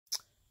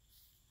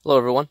Hello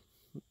everyone,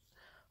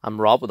 I'm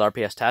Rob with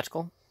RPS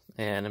Tactical,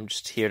 and I'm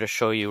just here to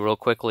show you real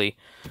quickly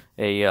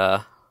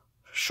a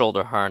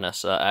shoulder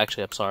harness,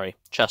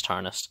 chest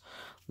harness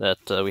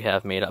that we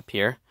have made up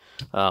here.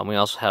 We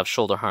also have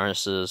shoulder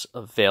harnesses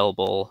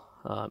available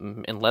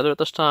in leather at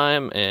this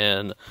time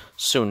and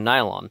soon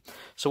nylon.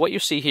 So what you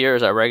see here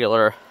is our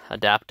regular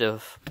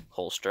adaptive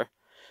holster.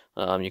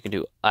 You can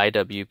do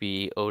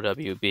IWB,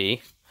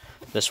 OWB.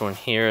 This one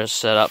here is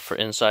set up for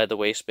inside the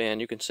waistband,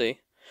 you can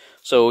see.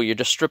 So you're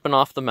just stripping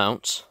off the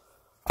mounts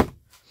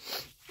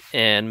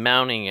and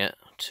mounting it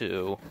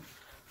to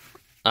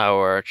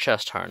our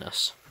chest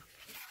harness.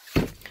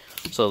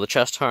 So the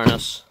chest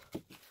harness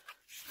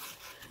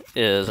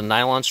is a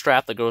nylon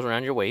strap that goes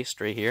around your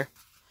waist right here.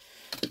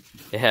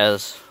 It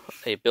has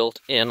a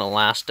built-in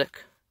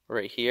elastic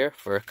right here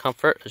for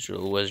comfort. As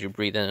you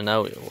breathe in and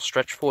out, it will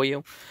stretch for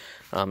you,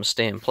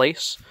 stay in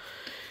place.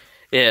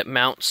 It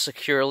mounts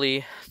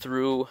securely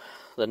through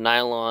the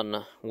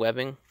nylon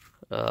webbing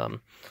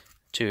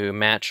to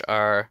match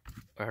our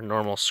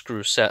normal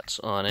screw sets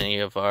on any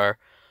of our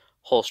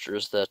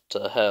holsters that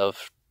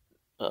have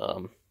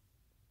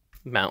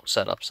mount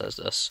setups as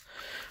this.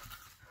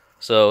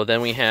 So then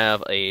we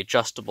have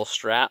adjustable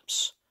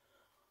straps,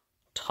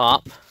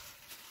 top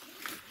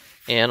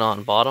and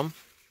on bottom.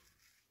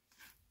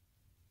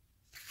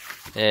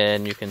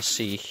 And you can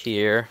see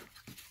here,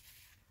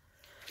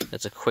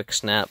 it's a quick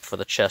snap for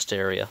the chest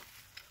area.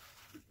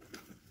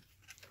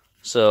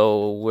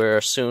 So we're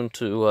soon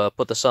to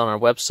put this on our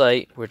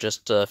website. We're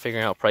just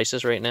figuring out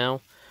prices right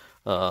now.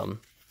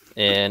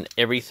 And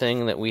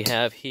everything that we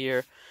have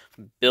here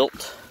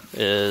built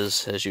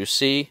is, as you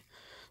see,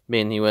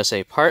 made in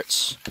USA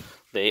parts.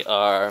 They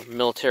are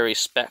military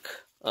spec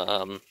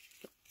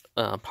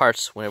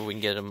parts whenever we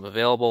can get them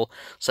available,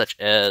 such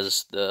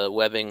as the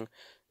webbing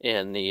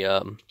and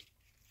the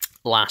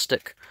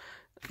elastic.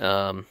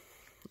 And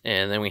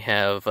then we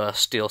have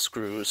steel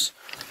screws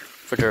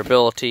for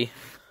durability.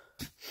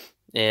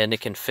 And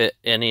it can fit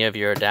any of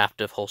your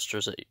adaptive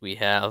holsters that we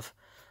have.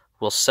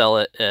 We'll sell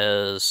it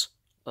as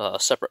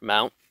a separate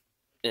mount,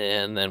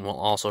 and then we'll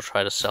also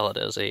try to sell it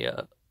as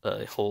a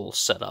whole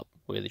setup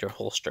with your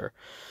holster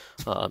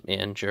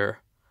and your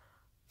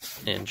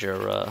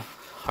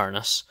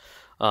harness.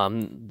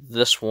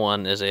 This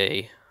one is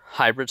a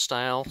hybrid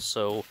style,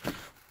 so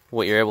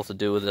what you're able to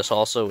do with this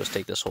also is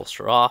take this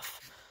holster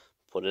off,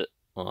 put it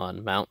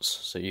on mounts,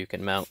 so you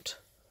can mount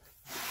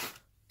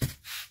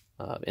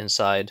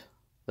inside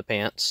the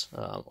pants,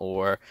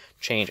 or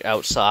change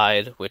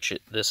outside, which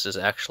this is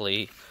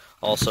actually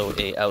also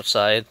a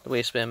outside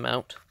waistband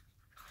mount.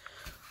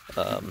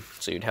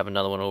 So you'd have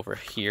another one over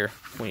here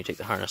when you take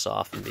the harness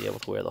off and be able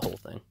to wear the whole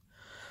thing.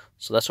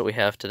 So that's what we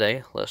have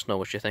today. Let us know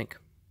what you think.